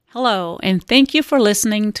Hello, and thank you for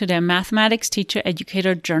listening to the Mathematics Teacher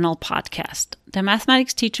Educator Journal podcast. The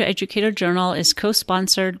Mathematics Teacher Educator Journal is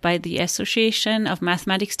co-sponsored by the Association of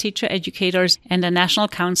Mathematics Teacher Educators and the National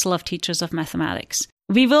Council of Teachers of Mathematics.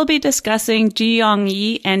 We will be discussing Ji-Young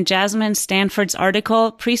Yi and Jasmine Stanford's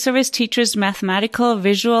article, Pre-Service Teachers' Mathematical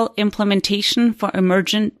Visual Implementation for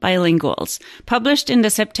Emergent Bilinguals, published in the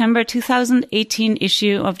September 2018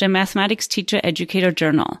 issue of the Mathematics Teacher Educator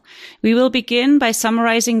Journal. We will begin by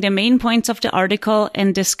summarizing the main points of the article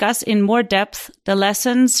and discuss in more depth the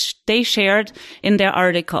lessons they shared in their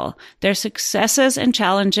article, their successes and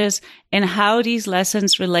challenges, and how these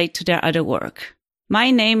lessons relate to their other work. My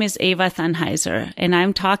name is Eva Thanheiser, and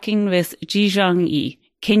I'm talking with Ji-Young Yi.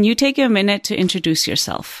 Can you take a minute to introduce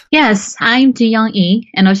yourself? Yes, I'm Ji-Young Yi,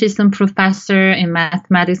 an assistant professor in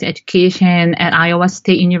mathematics education at Iowa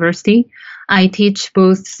State University. I teach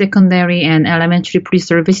both secondary and elementary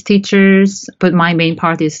pre-service teachers, but my main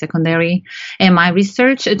part is secondary. And my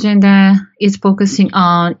research agenda is focusing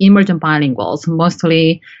on emergent bilinguals,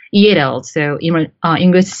 mostly ELL, so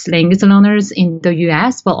English language learners in the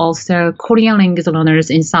US, but also Korean language learners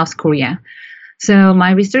in South Korea. So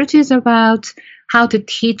my research is about how to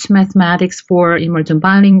teach mathematics for emergent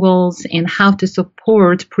bilinguals and how to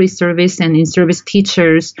support pre-service and in-service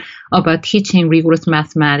teachers about teaching rigorous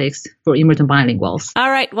mathematics for emergent bilinguals.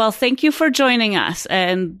 All right. Well, thank you for joining us,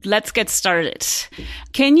 and let's get started.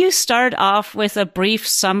 Can you start off with a brief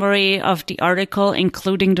summary of the article,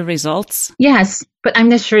 including the results? Yes, but I'm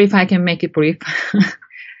not sure if I can make it brief.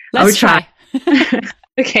 Let's try.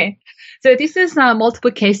 Okay. So this is a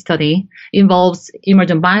multiple case study, involves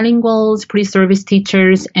emergent bilinguals, pre-service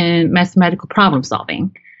teachers, and mathematical problem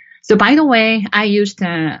solving. So by the way, I used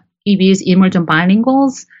EB's emergent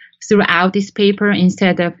bilinguals throughout this paper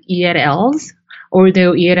instead of ELLs.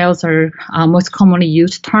 Although ELLs are most commonly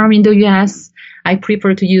used term in the US, I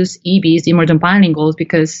prefer to use EB's emergent bilinguals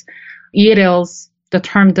because ELLs, the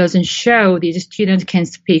term doesn't show these students can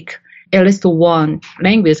speak at least one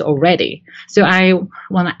language already. So I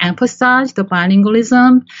want to emphasize the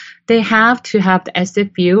bilingualism. They have to have the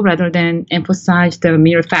SFU rather than emphasize the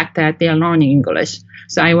mere fact that they are learning English.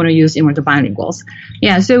 So I want to use emergent bilinguals.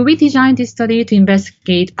 Yeah, so we designed this study to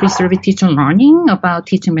investigate pre-service teacher learning about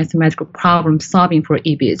teaching mathematical problem solving for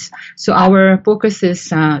EBs. So our focus is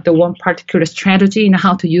the one particular strategy in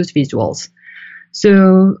how to use visuals.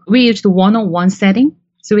 So we used the one-on-one setting.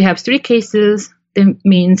 So we have 3 cases. That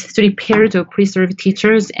means 3 pairs of pre-service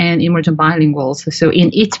teachers and emergent bilinguals. So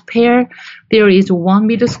in each pair, there is 1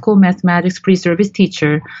 middle school mathematics pre-service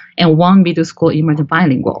teacher and 1 middle school emergent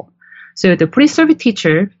bilingual. So the pre-service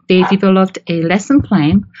teacher, they developed a lesson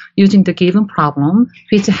plan using the given problem,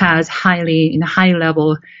 which has high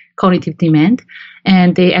level cognitive demand,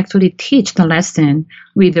 and they actually teach the lesson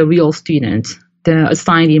with the real student, the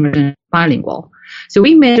assigned emergent bilingual. So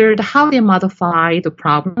we measured how they modified the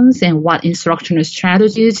problems and what instructional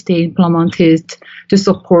strategies they implemented to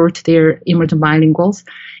support their emergent bilinguals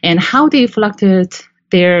and how they reflected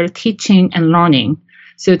their teaching and learning.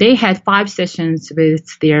 So they had 5 sessions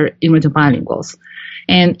with their emergent bilinguals.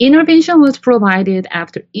 And intervention was provided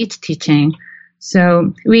after each teaching.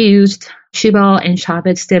 So we used Shibal and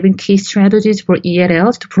Chabet's 7 key strategies for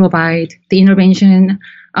ELLs to provide the intervention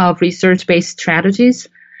of research-based strategies.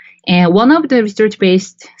 And one of the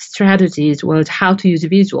research-based strategies was how to use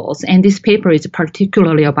visuals. And this paper is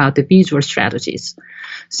particularly about the visual strategies.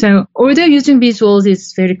 So although using visuals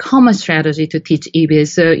is a very common strategy to teach EBs,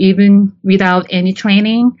 so even without any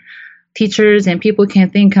training, teachers and people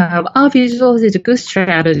can think of, visuals is a good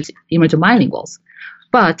strategy, emergent bilinguals.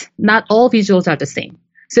 But not all visuals are the same.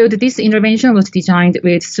 So this intervention was designed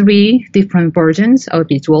with 3 different versions of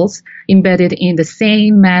visuals embedded in the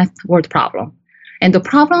same math word problem. And the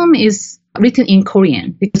problem is written in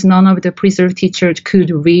Korean because none of the pre-service teachers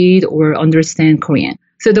could read or understand Korean.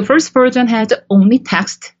 So the first version had only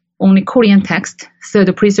text, only Korean text. So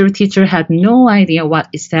the pre-service teacher had no idea what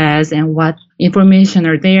it says and what information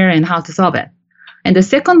are there and how to solve it. And the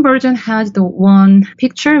second version has the one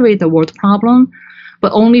picture with the word problem,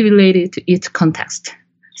 but only related to its context.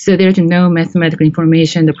 So there's no mathematical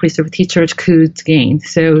information the pre-service teachers could gain.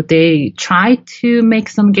 So they tried to make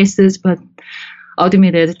some guesses, but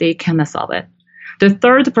admitted they cannot solve it. The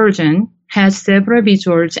third version has several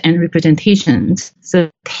visuals and representations,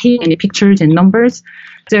 so take any pictures and numbers,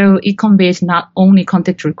 so it conveys not only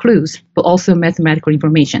contextual clues, but also mathematical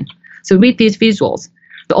information. So with these visuals,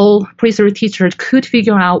 all pre-service teachers could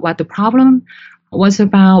figure out what the problem was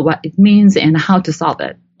about, what it means, and how to solve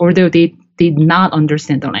it, although they did not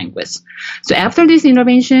understand the language. So after this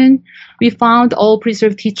intervention, we found all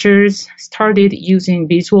pre-service teachers started using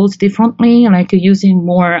visuals differently, like using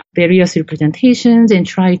more various representations and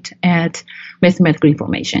tried to add mathematical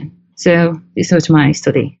information. So this was my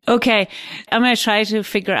study. Okay. I'm going to try to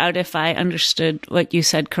figure out if I understood what you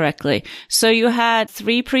said correctly. So you had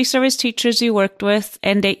 3 pre-service teachers you worked with,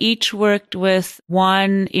 and they each worked with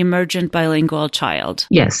one emergent bilingual child.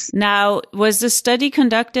 Yes. Now, was the study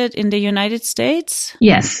conducted in the United States?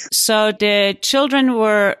 Yes. So the children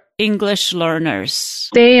were English learners.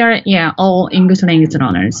 They are, all English language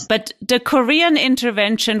learners. But the Korean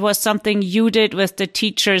intervention was something you did with the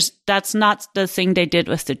teachers. That's not the thing they did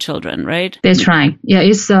with the children, right? That's right. Yeah,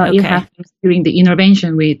 it happens during the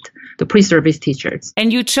intervention with the pre-service teachers.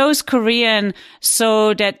 And you chose Korean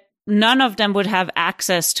so that none of them would have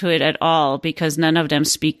access to it at all because none of them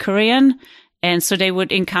speak Korean. And so they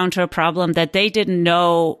would encounter a problem that they didn't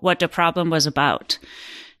know what the problem was about.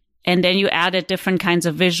 And then you added different kinds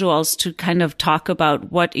of visuals to kind of talk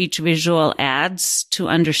about what each visual adds to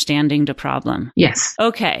understanding the problem. Yes.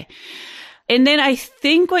 Okay. And then I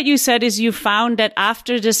think what you said is you found that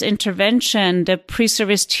after this intervention, the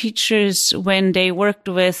pre-service teachers, when they worked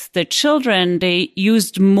with the children, they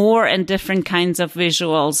used more and different kinds of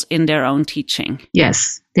visuals in their own teaching.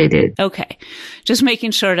 Yes, they did. Okay. Just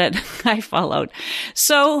making sure that I followed.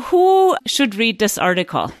 So who should read this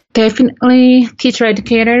article? Definitely teacher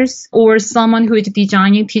educators or someone who is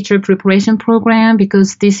designing teacher preparation program,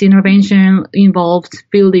 because this intervention involved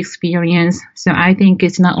field experience. So I think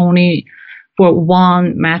it's not only for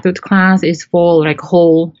one method class, it's for like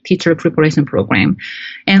whole teacher preparation program.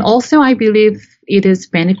 And also I believe it is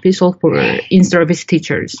beneficial for in-service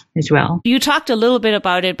teachers as well. You talked a little bit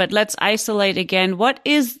about it, but let's isolate again. What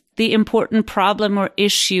is the important problem or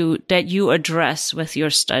issue that you address with your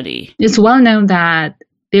study? It's well known that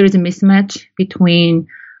there is a mismatch between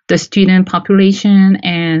the student population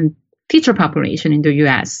and teacher population in the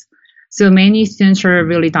U.S. So many students are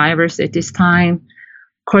really diverse at this time,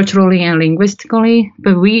 culturally and linguistically,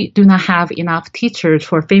 but we do not have enough teachers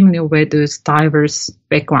who are familiar with this diverse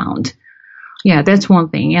background. Yeah, that's one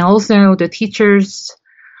thing. And also the teachers'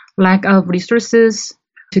 lack of resources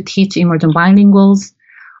to teach emergent bilinguals.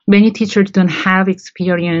 Many teachers don't have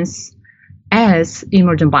experience as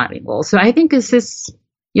emergent bilinguals. So I think this is,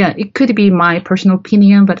 it could be my personal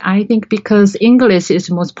opinion, but I think because English is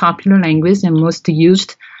the most popular language and most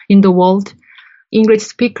used in the world, English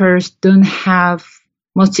speakers don't have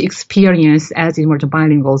much experience as emergent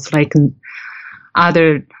bilinguals like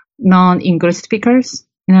other non-English speakers.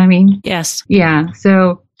 You know what I mean? Yes. Yeah.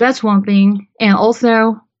 So that's one thing. And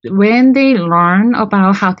also, when they learn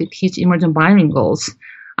about how to teach emergent bilinguals,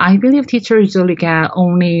 I believe teachers usually get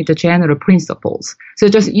only the general principles. So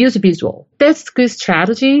just use visual. That's a good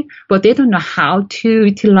strategy, but they don't know how to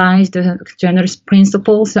utilize the general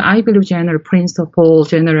principles. So I believe general principles,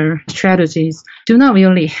 general strategies do not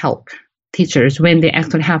really help teachers when they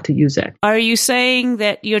actually have to use it. Are you saying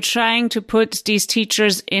that you're trying to put these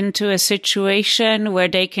teachers into a situation where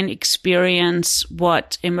they can experience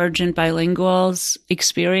what emergent bilinguals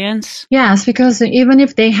experience? Yes, because even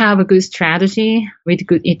if they have a good strategy with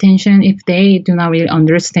good intention, if they do not really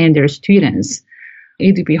understand their students,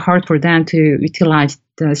 it would be hard for them to utilize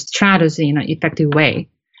the strategy in an effective way.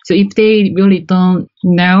 So if they really don't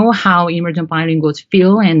know how emergent bilinguals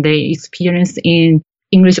feel and they experience in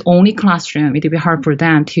English-only classroom, it would be hard for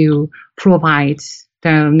them to provide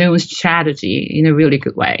the known strategy in a really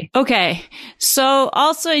good way. Okay. So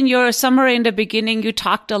also in your summary in the beginning, you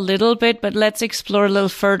talked a little bit, but let's explore a little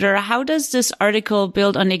further. How does this article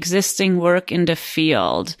build on existing work in the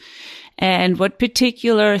field? And what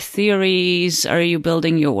particular theories are you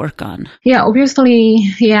building your work on? Yeah, obviously,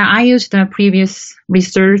 I used the previous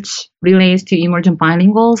research related to emergent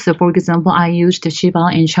bilinguals. So for example, I used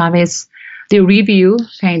Shibal and Chavez. They review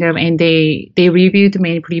and they reviewed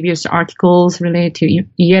many previous articles related to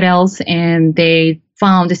ELLs, and they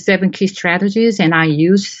found 7 key strategies, and I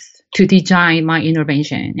used to design my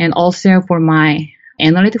intervention. And also for my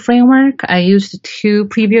analytic framework, I used 2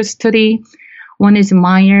 previous studies. One is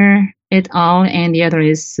Meyer et al. And the other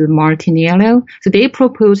is Martiniello. So they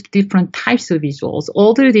proposed different types of visuals.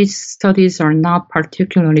 Although these studies are not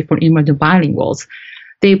particularly for emergent bilinguals,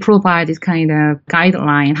 they provide this kind of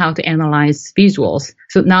guideline how to analyze visuals.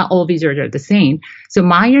 So not all visuals are the same. So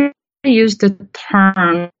Meyer used the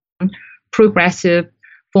term progressive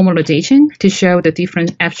formalization to show the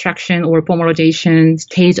different abstraction or formalization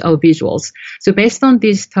stage of visuals. So based on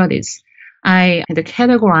these studies, I had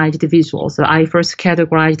categorized the visuals. So I first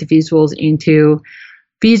categorized visuals into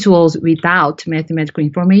visuals without mathematical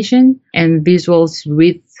information and visuals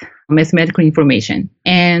with mathematical information.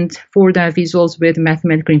 And for the visuals with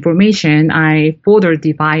mathematical information, I further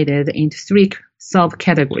divided into 3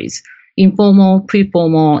 subcategories: informal,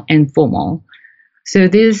 pre-formal, and formal. So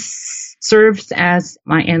this serves as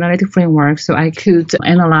my analytic framework so I could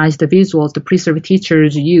analyze the visuals the pre-service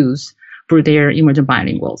teachers use for their emergent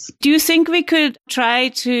bilinguals. Do you think we could try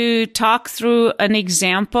to talk through an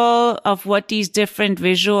example of what these different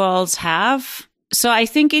visuals have? So I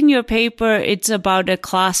think in your paper, it's about a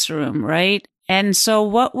classroom, right? And so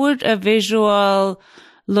what would a visual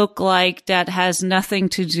look like that has nothing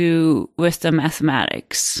to do with the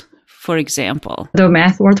mathematics, for example? The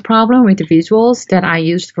math word problem with the visuals that I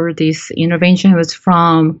used for this intervention was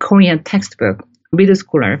from Korean textbook, middle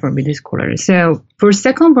schooler. So for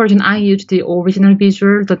second version, I used the original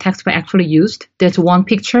visual the textbook actually used. That's one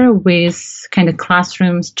picture with kind of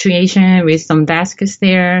classroom situation with some desks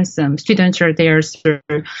there, some students are there,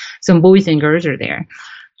 some boys and girls are there.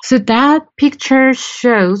 So that picture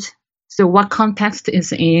shows what context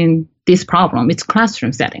is in this problem. It's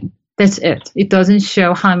classroom setting. That's it. It doesn't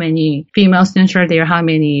show how many female students are there, how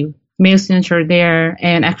many male students are there.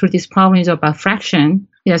 And actually this problem is about fraction.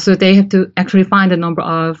 Yeah, so they have to actually find the number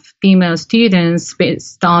of female students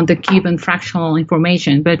based on the given fractional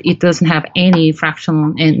information, but it doesn't have any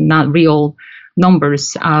fractional and not real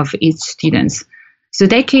numbers of each students. So in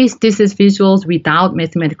that case, this is visuals without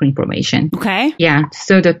mathematical information. Okay. Yeah,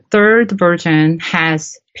 so the third version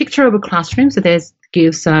has picture of a classroom, so that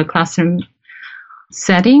gives a classroom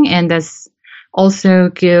setting, and that's also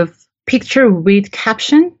give picture with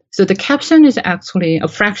caption. So the caption is actually a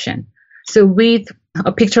fraction. So with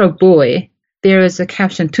a picture of boy, there is a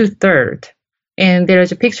caption 2/3, and there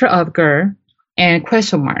is a picture of girl and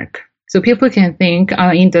question mark. So people can think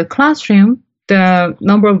in the classroom, the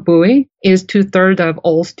number of boy is 2/3 of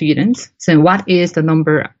all students. So what is the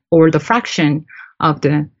number or the fraction of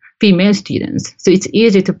the female students? So it's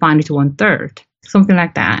easy to find it 1/3, something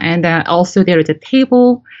like that. And also there is a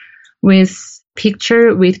table with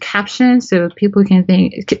picture with captions, so people can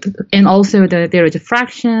think, and also there is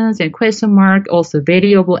fractions and question mark, also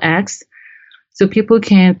variable x, so people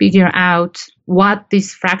can figure out what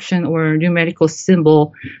this fraction or numerical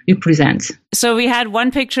symbol represents. So we had one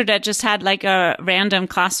picture that just had like a random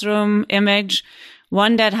classroom image,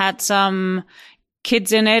 one that had some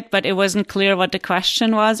kids in it, but it wasn't clear what the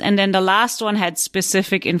question was, and then the last one had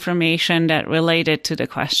specific information that related to the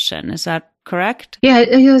question. Is that correct? Yeah,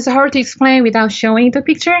 it was hard to explain without showing the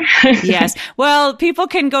picture. Yes. Well, people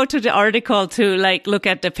can go to the article to like look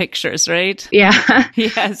at the pictures, right? Yeah.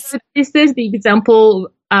 Yes. This is the example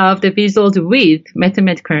of the visuals with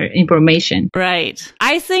mathematical information. Right.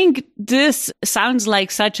 I think this sounds like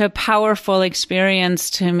such a powerful experience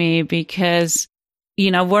to me because,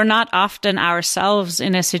 we're not often ourselves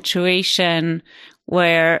in a situation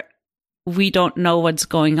where we don't know what's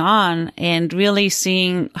going on, and really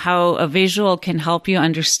seeing how a visual can help you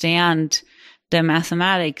understand the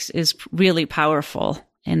mathematics is really powerful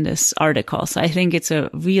in this article. So I think it's a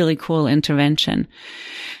really cool intervention.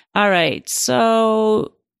 All right.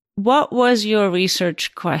 So what was your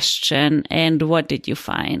research question and what did you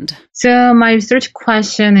find? So my research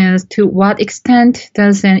question is, to what extent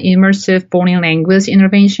does an immersive foreign language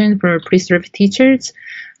intervention for pre-service teachers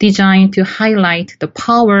designed to highlight the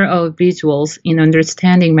power of visuals in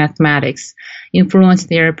understanding mathematics influence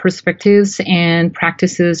their perspectives and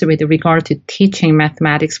practices with regard to teaching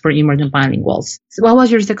mathematics for emergent bilinguals? So what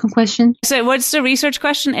was your second question? So what's the research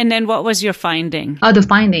question, and then what was your finding? The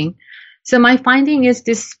finding. So my finding is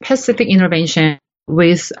this specific intervention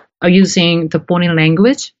with using the foreign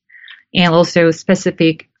language and also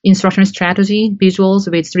specific instruction strategy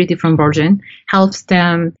visuals with 3 different versions helps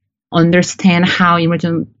them understand how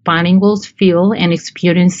emergent bilinguals feel and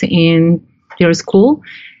experience in their school,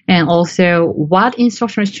 and also what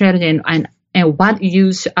instructional strategy and what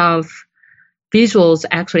use of visuals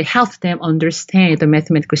actually helps them understand the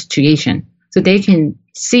mathematical situation. So they can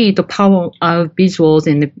see the power of visuals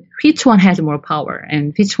and which one has more power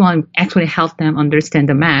and which one actually helps them understand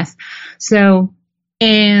the math. So,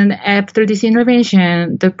 and after this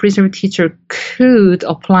intervention, the pre-service teacher could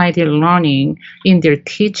apply their learning in their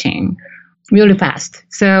teaching really fast.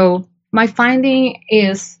 So my finding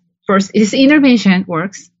is, first, this intervention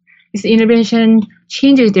works. This intervention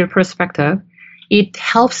changes their perspective. It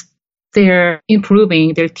helps their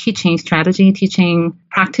improving their teaching strategy, teaching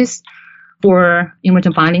practice for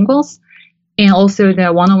emergent bilinguals, and also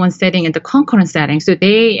the one-on-one setting and the concurrent setting. So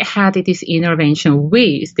they had this intervention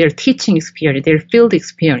with their teaching experience, their field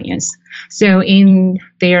experience. So in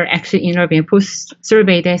their actual interview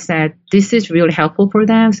post-survey, they said this is really helpful for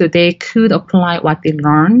them. So they could apply what they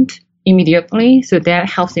learned immediately. So that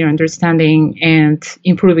helps their understanding and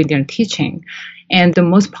improving their teaching. And the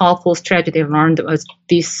most powerful strategy they learned was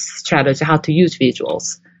this strategy, how to use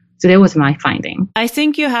visuals. So that was my finding. I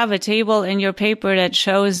think you have a table in your paper that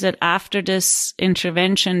shows that after this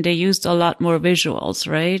intervention, they used a lot more visuals,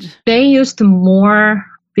 right? They used more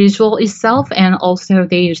visual itself, and also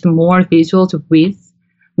they used more visuals with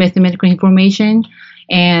mathematical information.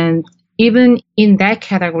 And even in that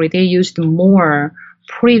category, they used more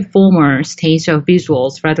pre-formal stage of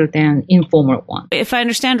visuals rather than informal one. If I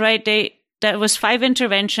understand right, that was 5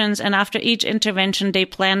 interventions, and after each intervention, they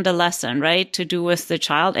planned a lesson, right, to do with the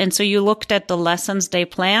child. And so you looked at the lessons they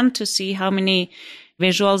planned to see how many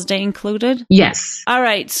visuals they included? Yes. All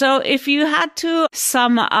right. So if you had to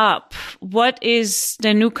sum up, what is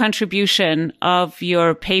the new contribution of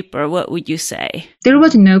your paper? What would you say? There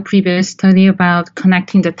was no previous study about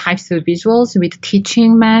connecting the types of visuals with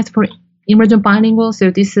teaching math for emergent bilinguals. So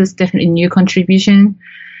this is definitely a new contribution.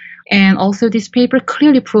 And also this paper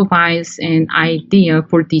clearly provides an idea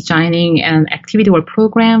for designing an activity or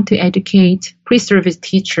program to educate pre-service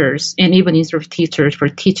teachers and even in-service teachers for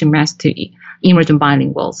teaching math to emergent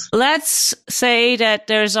bilinguals. Let's say that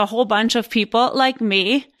there's a whole bunch of people like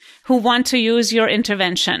me who want to use your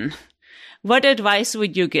intervention. What advice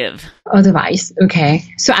would you give? Advice. Okay.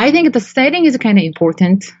 So I think the setting is kind of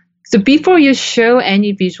important. So before you show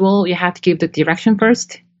any visual, you have to give the direction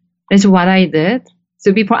first. That's what I did.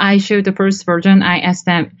 So before I showed the first version, I asked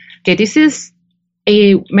them, okay, this is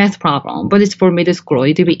a math problem, but it's for middle school.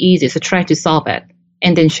 It'll be easy. So try to solve it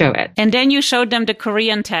and then show it. And then you showed them the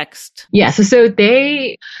Korean text. Yes. So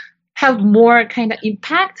they have more kind of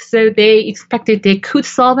impact. So they expected they could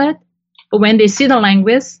solve it. But when they see the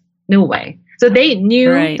language, no way. So they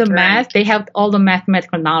knew the math. They have all the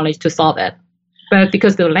mathematical knowledge to solve it. But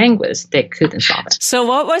because of the language, they couldn't solve it. So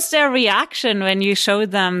what was their reaction when you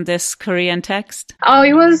showed them this Korean text? Oh,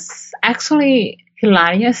 it was actually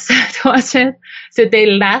hilarious to watch it. So they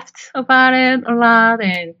laughed about it a lot,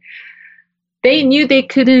 and they knew they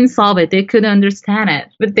couldn't solve it. They couldn't understand it.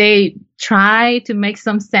 But they tried to make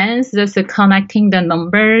some sense, just connecting the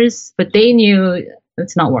numbers. But they knew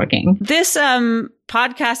it's not working. This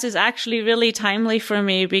podcast is actually really timely for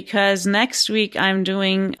me because next week I'm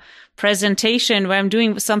doing presentation where I'm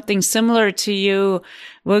doing something similar to you.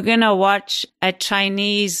 We're going to watch a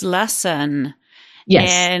Chinese lesson. Yes.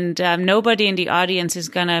 And nobody in the audience is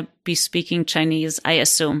going to be speaking Chinese, I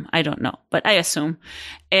assume. I don't know, but I assume.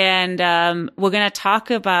 And we're going to talk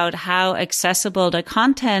about how accessible the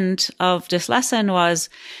content of this lesson was.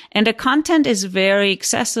 And the content is very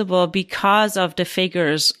accessible because of the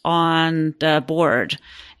figures on the board.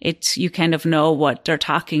 You kind of know what they're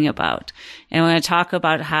talking about. And we're going to talk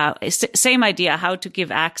about same idea, how to give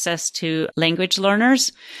access to language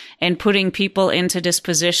learners and putting people into this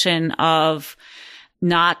position of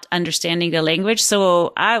not understanding the language.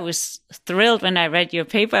 So I was thrilled when I read your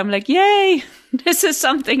paper. I'm like, yay, this is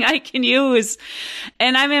something I can use.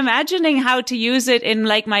 And I'm imagining how to use it in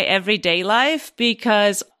like my everyday life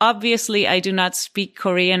because obviously I do not speak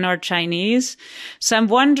Korean or Chinese. So I'm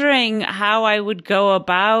wondering how I would go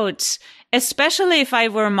about, especially if I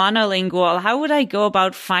were monolingual, how would I go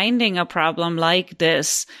about finding a problem like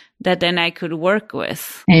this that then I could work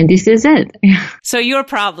with? And this is it. So your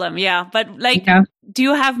problem, yeah. But do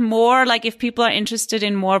you have more, like if people are interested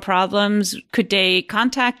in more problems, could they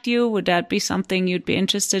contact you? Would that be something you'd be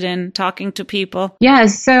interested in talking to people?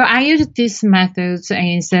 Yes. So I use these methods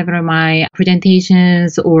in several of my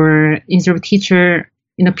presentations or in-service teacher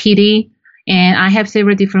in a PD. And I have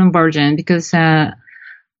several different versions because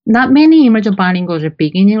not many emergent bilinguals are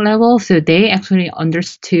beginning level. So they actually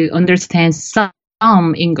understand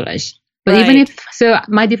some English. But even so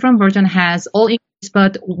my different version has all English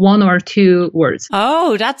but 1 or 2 words.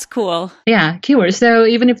 Oh, that's cool. Yeah, keywords. So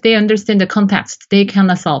even if they understand the context, they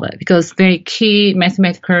cannot solve it because very key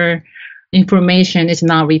mathematical information is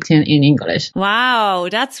not written in English. Wow,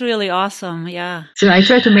 that's really awesome. Yeah. So I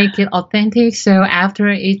try to make it authentic. So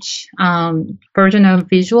after each version of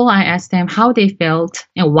visual, I ask them how they felt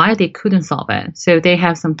and why they couldn't solve it. So they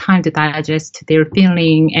have some time to digest their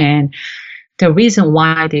feeling and the reason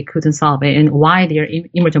why they couldn't solve it and why their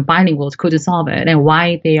emergent bilinguals couldn't solve it and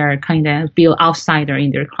why they are kind of feel outsider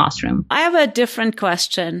in their classroom. I have a different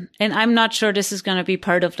question, and I'm not sure this is going to be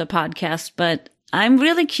part of the podcast, but I'm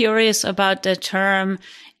really curious about the term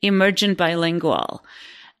emergent bilingual.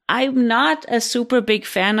 I'm not a super big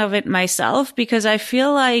fan of it myself because I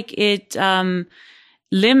feel like it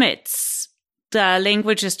limits the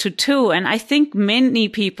languages to 2. And I think many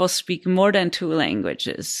people speak more than 2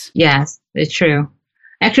 languages. Yes, it's true.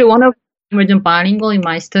 Actually, one of emergent bilingual in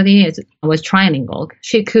my study was trilingual.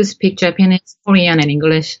 She could speak Japanese, Korean, and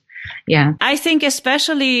English. Yeah. I think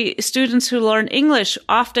especially students who learn English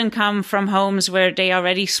often come from homes where they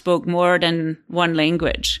already spoke more than one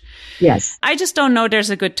language. Yes. I just don't know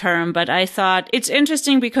there's a good term, but I thought it's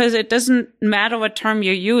interesting because it doesn't matter what term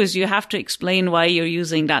you use. You have to explain why you're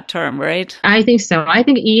using that term, right? I think so. I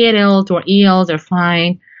think ELLs or ELs are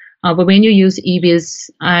fine. But when you use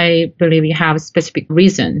EBIS, I believe you have a specific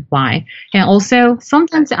reason why. And also,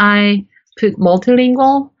 sometimes I put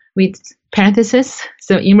multilingual with parentheses.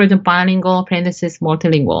 So emergent bilingual, parentheses,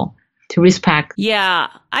 multilingual to respect. Yeah,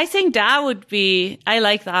 I think that would be, I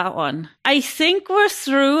like that one. I think we're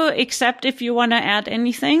through, except if you want to add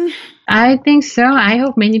anything. I think so. I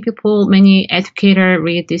hope many educators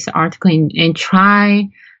read this article and try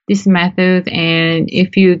this method. And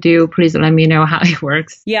if you do, please let me know how it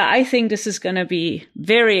works. Yeah, I think this is going to be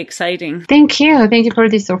very exciting. Thank you. Thank you for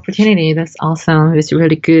this opportunity. That's awesome. It's a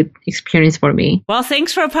really good experience for me. Well,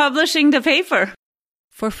 thanks for publishing the paper.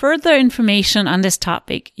 For further information on this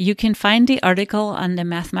topic, you can find the article on the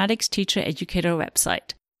Mathematics Teacher Educator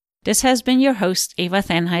website. This has been your host, Eva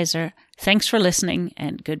Thanheiser. Thanks for listening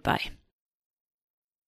and goodbye.